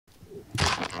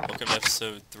Welcome to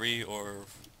episode 3, or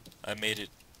I made it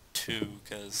 2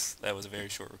 because that was a very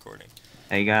short recording.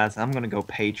 Hey guys, I'm gonna go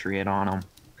Patriot on them.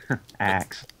 But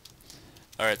Axe.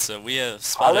 alright, so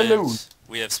Hallelujah.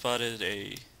 we have spotted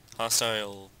a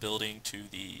hostile building to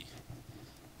the,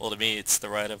 well, to me it's the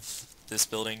right of this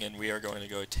building, and we are going to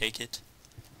go take it.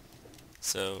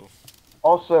 So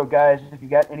Also, guys, if you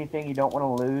got anything you don't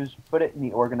want to lose, put it in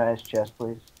the organized chest,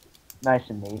 please. Nice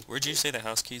and neat. where'd you say the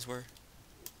house keys were?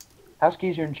 House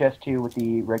keys are in chest 2 with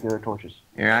the regular torches.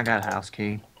 Here, I got house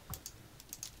key.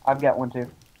 I've got one too.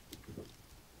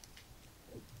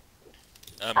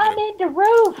 I'm in the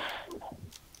roof!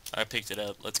 I picked it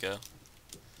up. Let's go.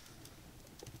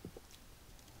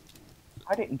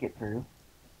 I didn't get through.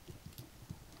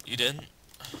 You didn't?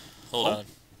 Hold Oh. on.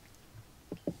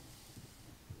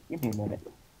 Give me a minute.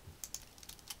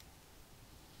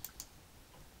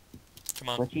 Come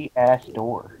on. Glitchy ass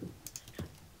door.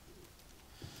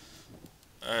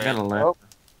 I got a Alright. left. Oh,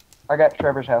 I got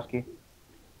Trevor's house key.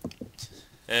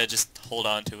 Just hold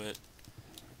on to it.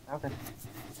 Okay.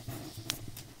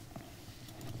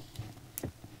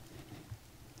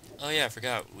 Oh yeah, I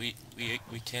forgot. We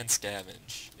can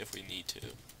scavenge if we need to.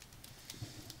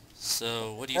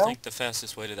 So, what do you No. think the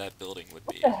fastest way to that building would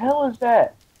What be? the hell is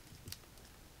that?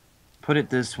 Put it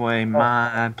this way,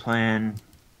 my plan.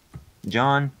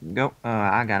 John, go.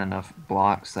 I got enough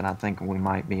blocks that I think we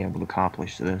might be able to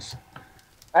accomplish this.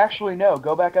 Actually, no.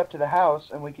 Go back up to the house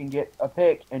and we can get a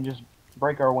pick and just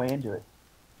break our way into it.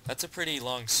 That's a pretty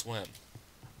long swim.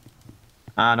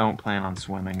 I don't plan on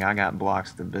swimming. I got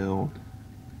blocks to build.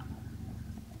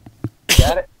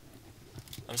 Got it?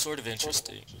 I'm sort of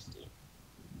interested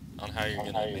on how you're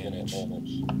gonna manage.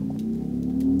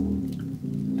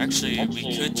 Actually,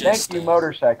 we could just... Thank you,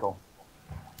 motorcycle.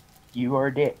 You are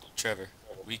a dick. Trevor,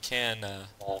 we can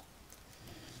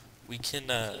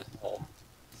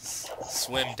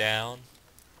swim down.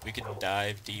 We can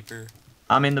dive deeper.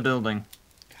 I'm in the building.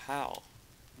 How?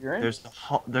 You're in?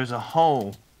 There's a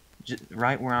hole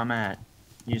right where I'm at.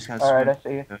 You just gotta Alright, I swim.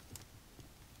 see you.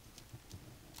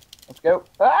 Let's go.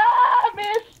 Ah, I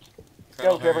missed!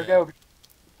 Colonel, Go, Trevor, hurry up.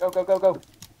 go. Go.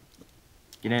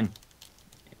 Get in.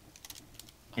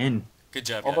 In. Good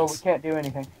job, Although we guys. can't do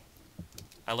anything.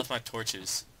 I left my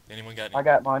torches. Anyone got I any?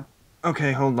 got mine.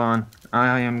 Okay, hold on.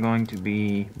 I am going to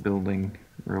be building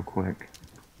real quick.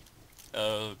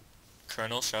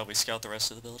 Colonel, shall we scout the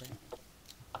rest of the building?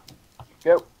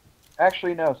 Go.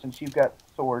 Actually, no, since you've got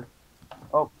sword.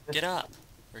 Oh, Get up!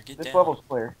 Or get this down. level's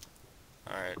clear.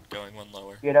 Alright, going one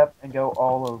lower. Get up and go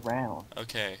all around.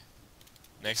 Okay.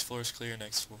 Next floor's clear,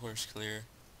 next floor's clear.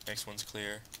 Next one's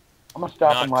clear. I'm gonna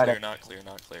stop Not and light clear, up. not clear,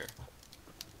 not clear.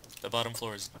 The bottom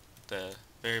floor is... The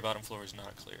very bottom floor is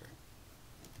not clear.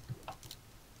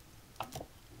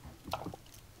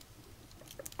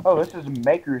 Oh, this is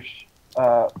Maker's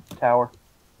tower.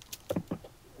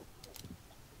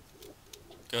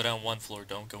 Go down one floor,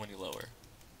 don't go any lower.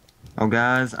 Oh,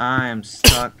 guys, I am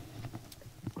stuck.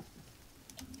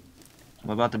 I'm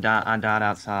about to die. I died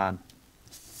outside.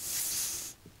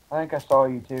 I think I saw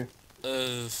you too.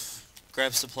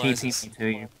 Grab supplies. TP me to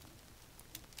you.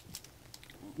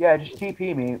 Yeah, just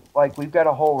TP me. Like, we've got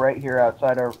a hole right here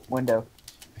outside our window,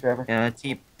 Trevor. Yeah,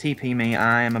 TP me.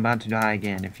 I am about to die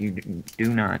again if you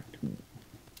do not.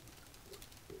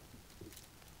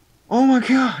 Oh my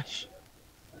gosh!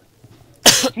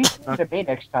 TP to me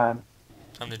next time.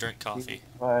 Time to drink coffee.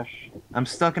 Slash. I'm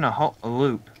stuck in a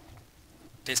loop.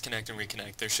 Disconnect and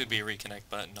reconnect. There should be a reconnect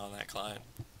button on that client.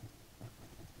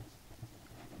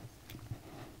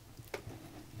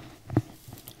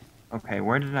 Okay,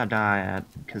 where did I die at?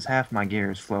 Because half my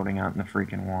gear is floating out in the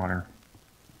freaking water.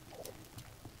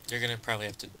 You're gonna probably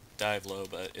have to dive low,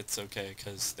 but it's okay,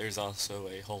 because there's also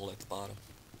a hole at the bottom.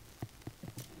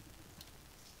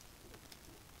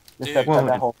 Just Dude. outside Whoa.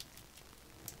 that hole.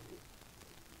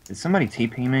 Did somebody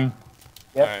TP me?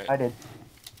 Yep, Alright. I did.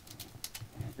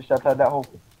 Just outside that hole.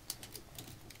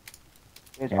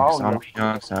 It's Yeah, all 'cause all your my shit.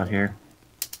 junk's out here.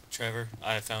 Trevor,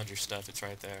 I found your stuff. It's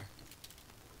right there.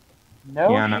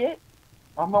 No Yeah, I know. shit.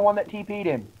 I'm the one that TP'd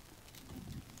him.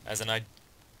 As in, I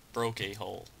broke a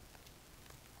hole.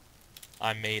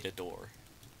 I made a door.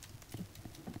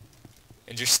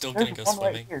 And you're still There's gonna go one right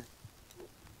swimming? here.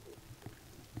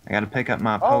 I gotta pick up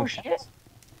my Oh potions. shit.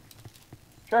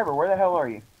 Trevor, where the hell are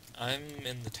you? I'm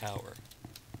in the tower.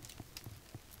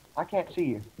 I can't see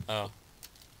you. Oh.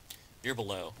 You're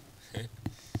below.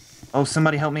 Oh,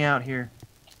 somebody help me out here.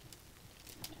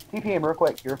 TP him real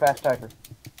quick. You're a fast typer.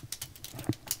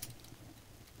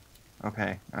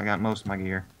 Okay, I got most of my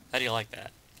gear. How do you like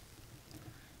that?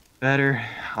 Better.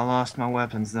 I lost my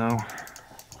weapons though.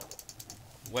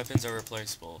 Weapons are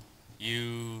replaceable.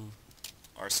 You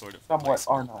are sort of Somewhat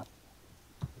replaceable. are not.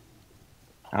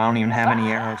 I don't even have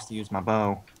any arrows to use my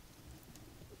bow.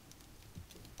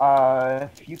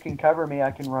 If you can cover me,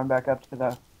 I can run back up to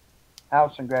the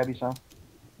house and grab you some.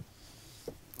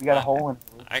 We got a hole in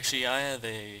the roof. Actually, I have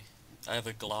a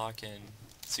Glock and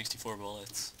 64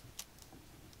 bullets.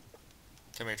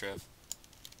 Come here, Trev.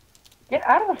 Get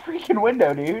out of the freaking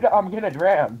window, dude. I'm gonna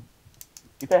drown.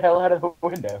 Get the hell out of the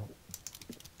window.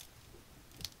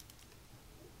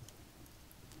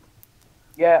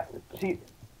 Yeah, see,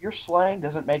 your slang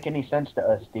doesn't make any sense to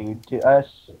us, dude. To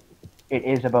us, it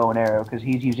is a bow and arrow because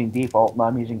he's using default and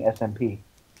I'm using SMP.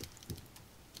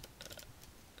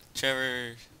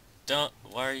 Trevor, don't.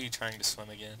 Why are you trying to swim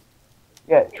again?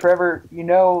 Yeah, Trevor, you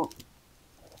know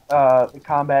the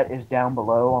combat is down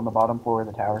below on the bottom floor of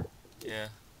the tower. Yeah,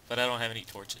 but I don't have any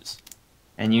torches.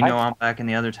 And you know I'm back in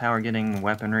the other tower getting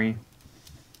weaponry.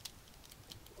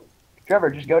 Trevor,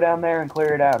 just go down there and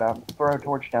clear it out. I'll throw a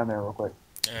torch down there real quick.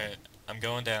 Alright, I'm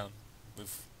going down.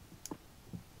 Move.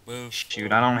 Move.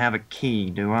 Shoot, I don't have a key,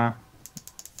 do I?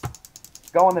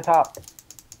 Go on the top.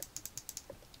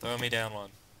 Throw me down one.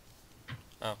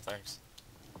 Oh, thanks.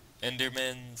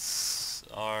 Endermans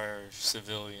are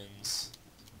civilians.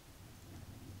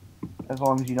 As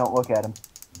long as you don't look at them.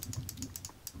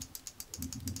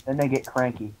 Then they get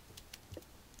cranky.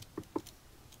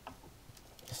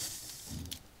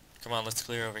 Come on, let's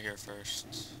clear over here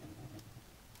first.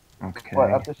 Okay.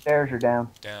 What, up the stairs or down?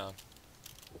 Down.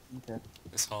 Okay.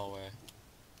 This hallway.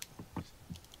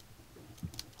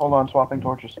 Hold on, swapping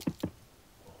torches.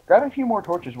 Grab a few more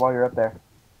torches while you're up there.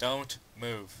 Don't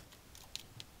move.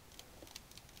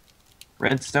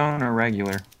 Redstone or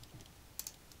regular?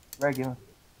 Regular.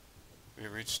 We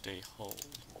reached a hole.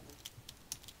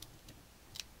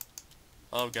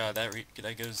 Oh god,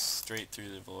 that goes straight through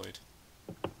the void.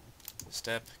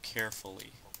 Step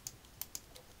carefully.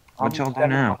 What I'm y'all do stepping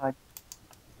now? behind.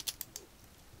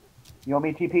 You want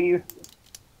me to TP you?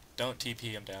 Don't TP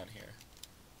him down here.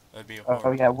 That'd be a Oh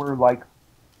horrible. yeah, we're like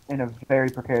in a very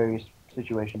precarious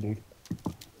situation, dude.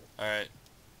 Alright,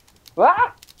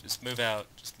 Ah! just move out.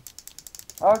 Just,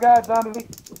 Oh god, zombie!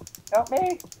 Help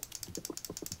me!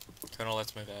 Colonel,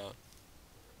 let's move out.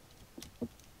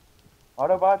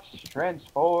 Autobots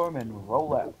transform and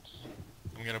roll out.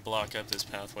 I'm gonna block up this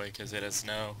pathway because it is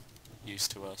no use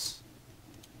to us.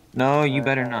 No, you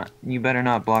better not. You better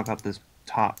not block up this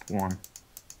top one.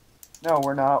 No,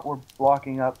 we're not. We're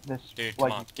blocking up this Dude,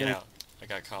 like come on, get out. I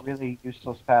got caught. really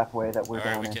useless pathway that we're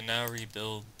Alright, down we in. can now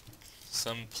rebuild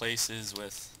some places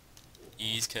with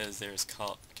ease because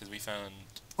we found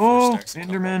Oh, four stacks of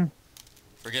cobble. Enderman!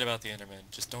 Forget about the Enderman.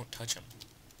 Just don't touch him.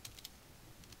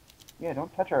 Yeah,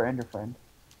 don't touch our ender friend.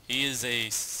 He is a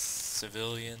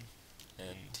civilian,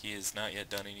 and he has not yet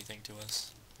done anything to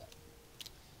us.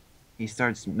 He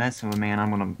starts messing with me and I'm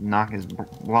gonna knock his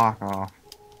block off.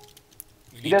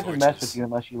 We He need doesn't mess torches. with you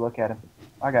unless you look at him.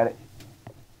 I got it.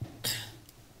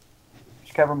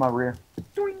 Just cover my rear.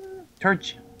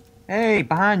 Torch! Hey,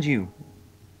 behind you!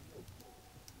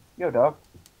 Yo, dog.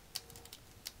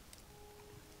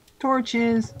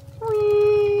 Torches! Whee!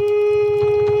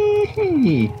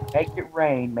 Make it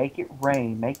rain, make it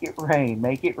rain, make it rain,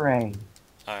 make it rain.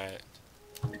 Alright.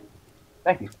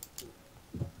 Thank you.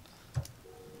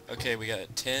 Okay, we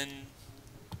got 10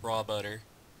 raw butter,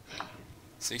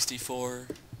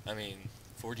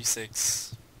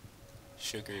 46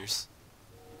 sugars,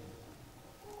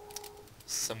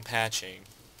 some patching.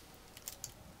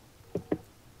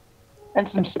 And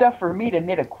some stuff for me to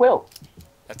knit a quilt.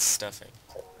 That's stuffing.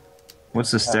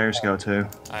 What's the stairs go to?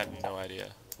 I have no idea.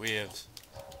 We have...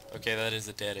 Okay, that is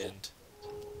a dead end.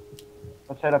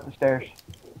 Let's head up the stairs.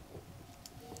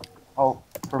 I'll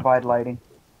provide lighting.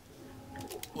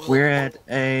 We're at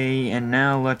and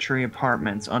now luxury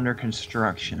apartments under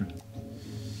construction.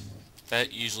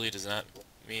 That usually does not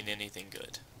mean anything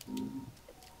good.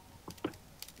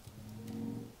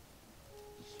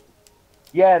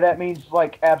 Yeah, that means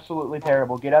like absolutely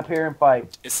terrible. Get up here and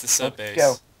fight. It's the sub Let's base.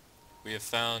 go. We have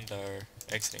found our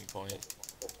exiting point.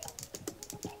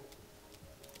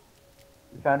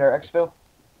 We found our exfil.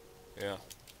 Yeah.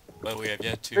 But we have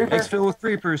yet to... Creeper. Exfil with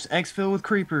creepers! Exfil with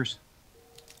creepers!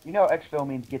 You know exfil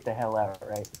means get the hell out,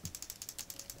 right?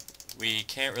 We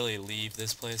can't really leave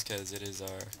this place because it is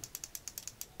our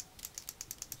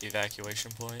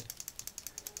evacuation point.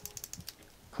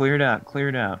 Clear it out, clear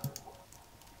it out.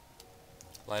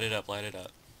 Light it up, light it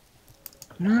up.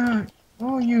 No.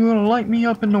 Oh, you gonna light me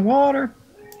up in the water?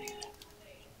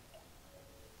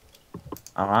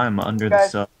 Oh, I'm under the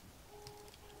Guys. sub.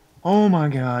 Oh my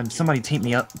god, somebody TP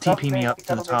me up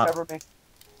to the top. Cover me.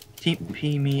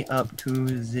 TP me up to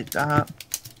the top.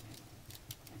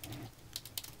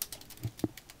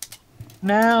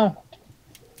 Now!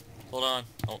 Hold on.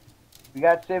 Oh, We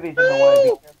got civvies in the way. Be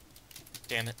careful.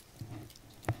 damn it.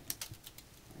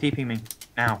 TP me.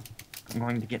 Now. I'm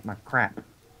going to get my crap.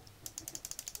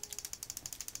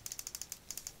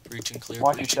 Breaching clear,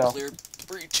 Watch breaching yourself. clear,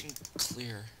 breaching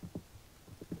clear.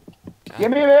 God.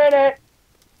 Give me a minute.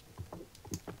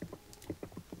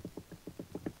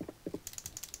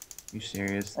 You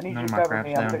serious? I need None you of to my cover crap's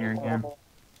me. I'm down here fixing again. to.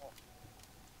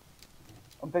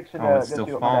 I'm fixing Oh, to it's go still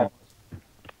see what my dad falling. wants.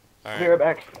 I'll be Alright. right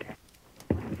back.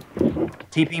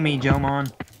 TP me,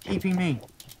 Jomon. TP me.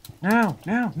 Now,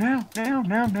 now, now, now,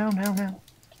 now, now, now, now.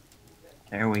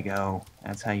 There we go.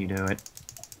 That's how you do it.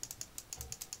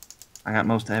 I got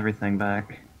most of everything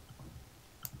back.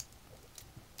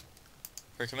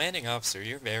 For commanding officer,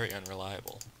 you're very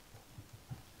unreliable.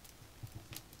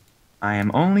 I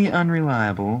am only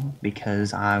unreliable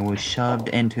because I was shoved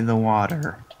into the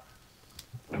water.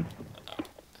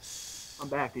 I'm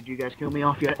back. Did you guys kill me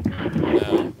off yet?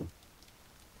 No.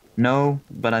 No,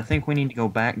 but I think we need to go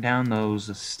back down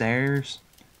those stairs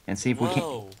and see if we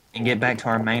Whoa. can get back to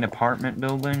our main apartment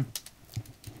building.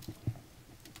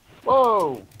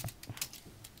 Whoa!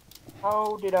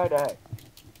 How did I die?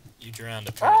 You drowned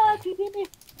Ah, apparently. TP me!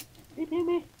 TP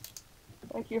me!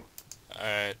 Thank you.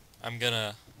 Alright. I'm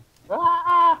gonna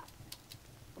Ah!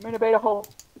 I'm in a beta hole.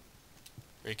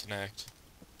 reconnect.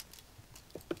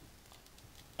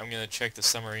 I'm gonna check the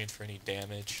submarine for any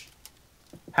damage.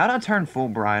 How'd I turn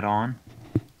Fulbright on?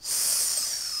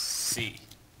 C.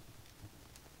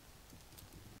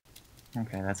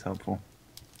 Okay, that's helpful.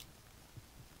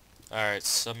 Alright,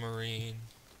 submarine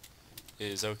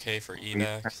is okay for You're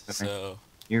evac, crapping me. so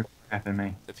You're crapping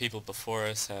me. the people before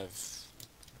us have...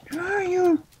 Die,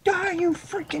 you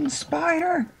freaking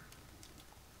spider!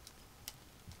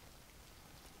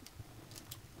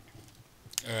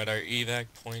 Alright, our evac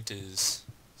point is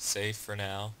safe for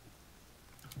now.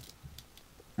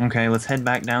 Okay, let's head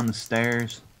back down the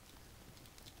stairs.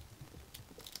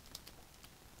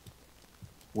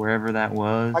 Wherever that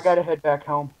was. I gotta head back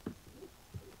home.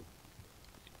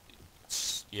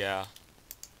 Yeah.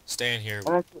 Stay in here.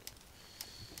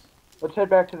 Let's head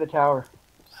back to the tower.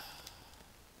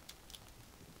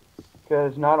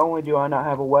 Because not only do I not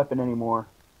have a weapon anymore,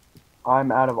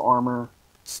 I'm out of armor.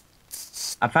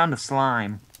 I found a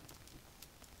slime.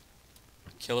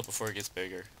 Kill it before it gets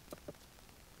bigger.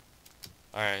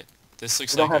 Alright, this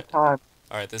looks We don't like... have time.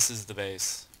 Alright, this is the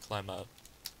base. Climb up.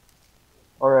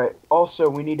 Alright, also,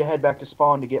 we need to head back to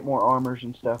spawn to get more armors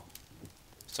and stuff.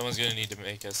 Someone's gonna need to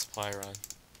make a supply run.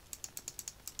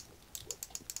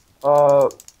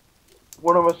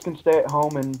 One of us can stay at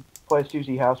home and play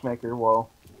Susie Housemaker while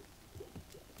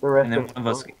the rest And then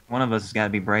of one of us has got to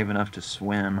be brave enough to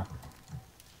swim.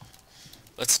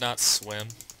 Let's not swim.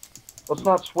 Let's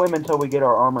not swim until we get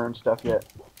our armor and stuff yet.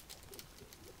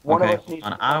 One Okay, of us needs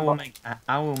hold on.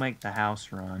 I will make the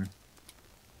house run.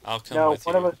 I'll come No, with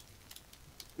one you. of us.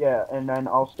 Yeah, and then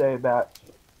I'll stay back.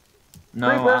 No,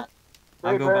 Creeper!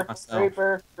 I'll go by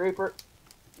myself. Creeper.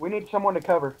 We need someone to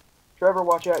cover. Trevor,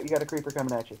 watch out. You got a creeper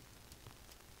coming at you.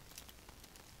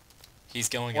 He's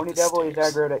going up Horny the devil, he's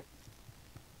stairs. aggroed it.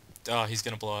 Oh, he's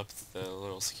gonna blow up the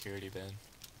little security bin.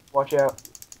 Watch out.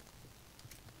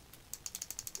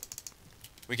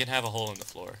 We can have a hole in the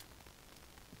floor.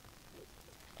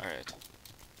 Alright.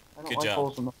 I don't Good like job.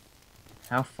 holes in the...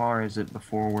 How far is it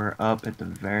before we're up at the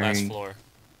very... Last floor.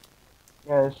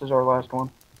 Yeah, this is our last one.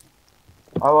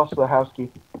 I lost the house key.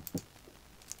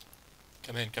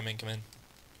 Come in, come in, come in.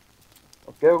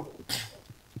 Let's go.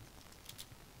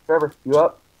 Trevor, you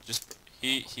up? Just...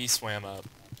 He swam up.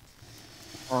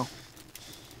 Oh.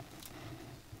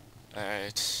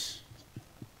 Alright.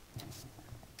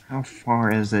 How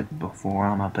far is it before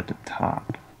I'm up at the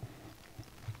top?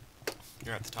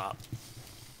 You're at the top.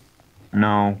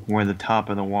 No, where the top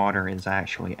of the water is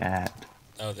actually at.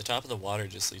 Oh, the top of the water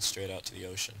just leads straight out to the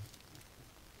ocean.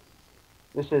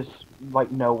 This is, like,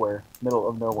 nowhere. Middle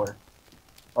of nowhere.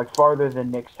 Like, farther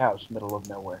than Nick's house, middle of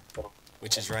nowhere.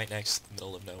 Which is right next to the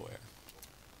middle of nowhere.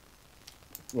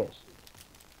 Yes.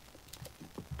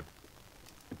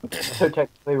 So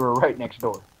technically we're right next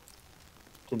door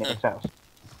to Nick's house.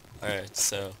 Alright,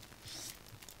 so...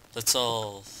 Let's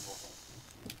all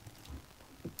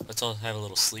have a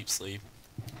little sleep.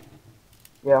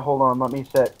 Yeah, hold on. Let me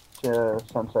set to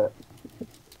sunset.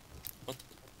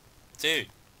 Dude,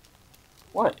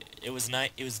 What? it was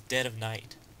night. It was dead of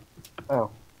night.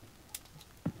 Oh.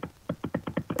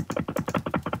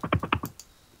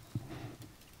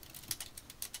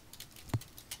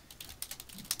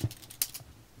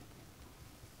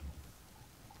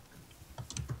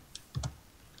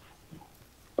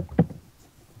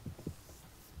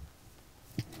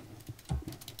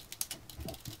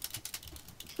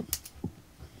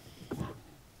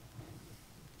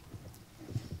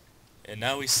 And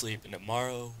now we sleep, and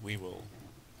tomorrow we will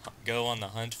go on the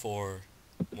hunt for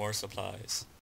more supplies.